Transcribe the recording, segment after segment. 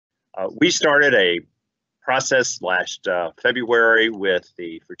We started a process last February with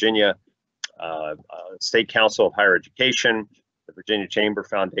the Virginia State Council of Higher Education, the Virginia Chamber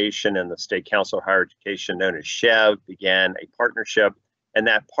Foundation, and the State Council of Higher Education, known as SCHEV, began a partnership. And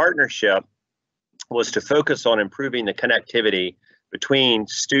that partnership was to focus on improving the connectivity between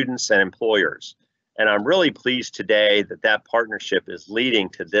students and employers. And I'm really pleased today that that partnership is leading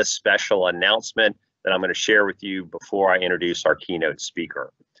to this special announcement that I'm going to share with you before I introduce our keynote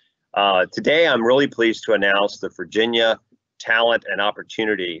speaker. Today, I'm really pleased to announce the Virginia Talent and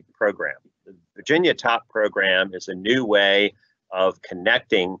Opportunity Program. The Virginia TOP program is a new way of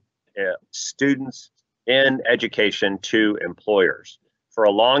connecting students in education to employers. For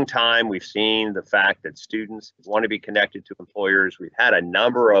a long time, we've seen the fact that students want to be connected to employers. We've had a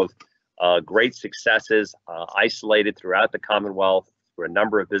number of great successes isolated throughout the Commonwealth through a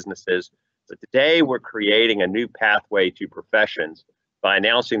number of businesses. But today, we're creating a new pathway to professions by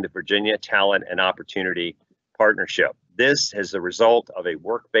announcing the Virginia Talent and Opportunity Partnership. This is the result of a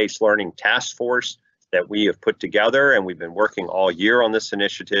work-based learning task force that we have put together, and we've been working all year on this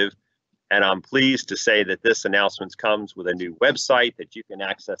initiative. And I'm pleased to say that this announcement comes with a new website that you can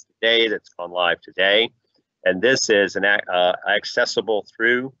access today that's gone live today. And this is accessible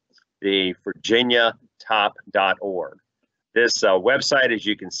through the virginiatop.org. This website, as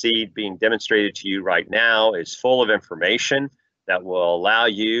you can see being demonstrated to you right now, is full of information that will allow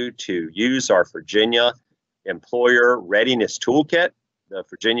you to use our Virginia Employer Readiness Toolkit. The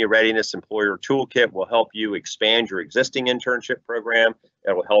Virginia Readiness Employer Toolkit will help you expand your existing internship program.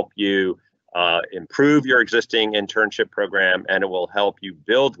 It will help you improve your existing internship program, and it will help you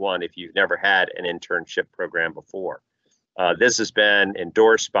build one if you've never had an internship program before. This has been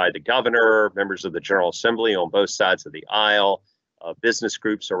endorsed by the governor, members of the General Assembly on both sides of the aisle, business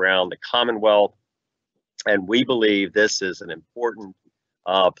groups around the Commonwealth, and we believe this is an important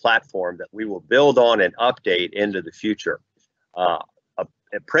platform that we will build on and update into the future.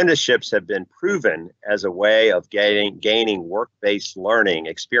 Apprenticeships have been proven as a way of gaining work-based learning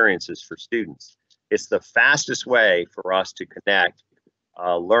experiences for students. It's the fastest way for us to connect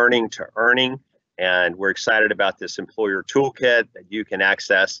learning to earning, and we're excited about this employer toolkit that you can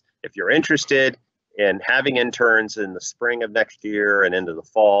access. If you're interested in having interns in the spring of next year and into the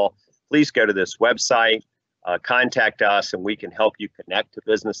fall, please go to this website, contact us, and we can help you connect to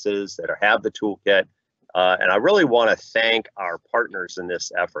businesses that have the toolkit. And I really want to thank our partners in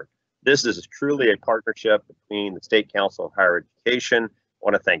this effort. This is truly a partnership between the State Council of Higher Education. I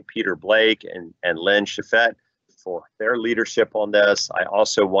want to thank Peter Blake and Lynn Chaffett for their leadership on this. I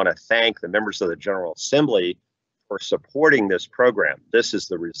also want to thank the members of the General Assembly for supporting this program. This is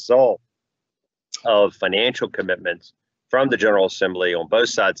the result of financial commitments from the General Assembly on both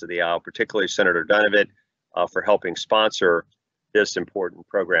sides of the aisle, particularly Senator Donovan, for helping sponsor this important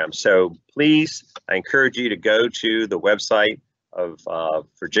program. So please, I encourage you to go to the website of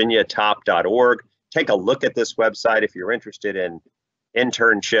virginiatop.org. Take a look at this website if you're interested in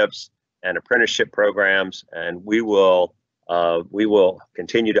internships and apprenticeship programs, and we will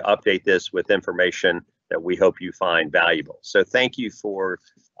continue to update this with information that we hope you find valuable. So thank you for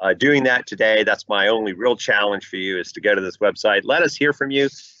doing that today. That's my only real challenge for you, is to go to this website. Let us hear from you.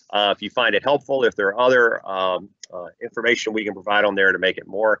 If you find it helpful, if there are other information we can provide on there to make it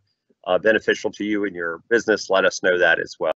more beneficial to you and your business, let us know that as well.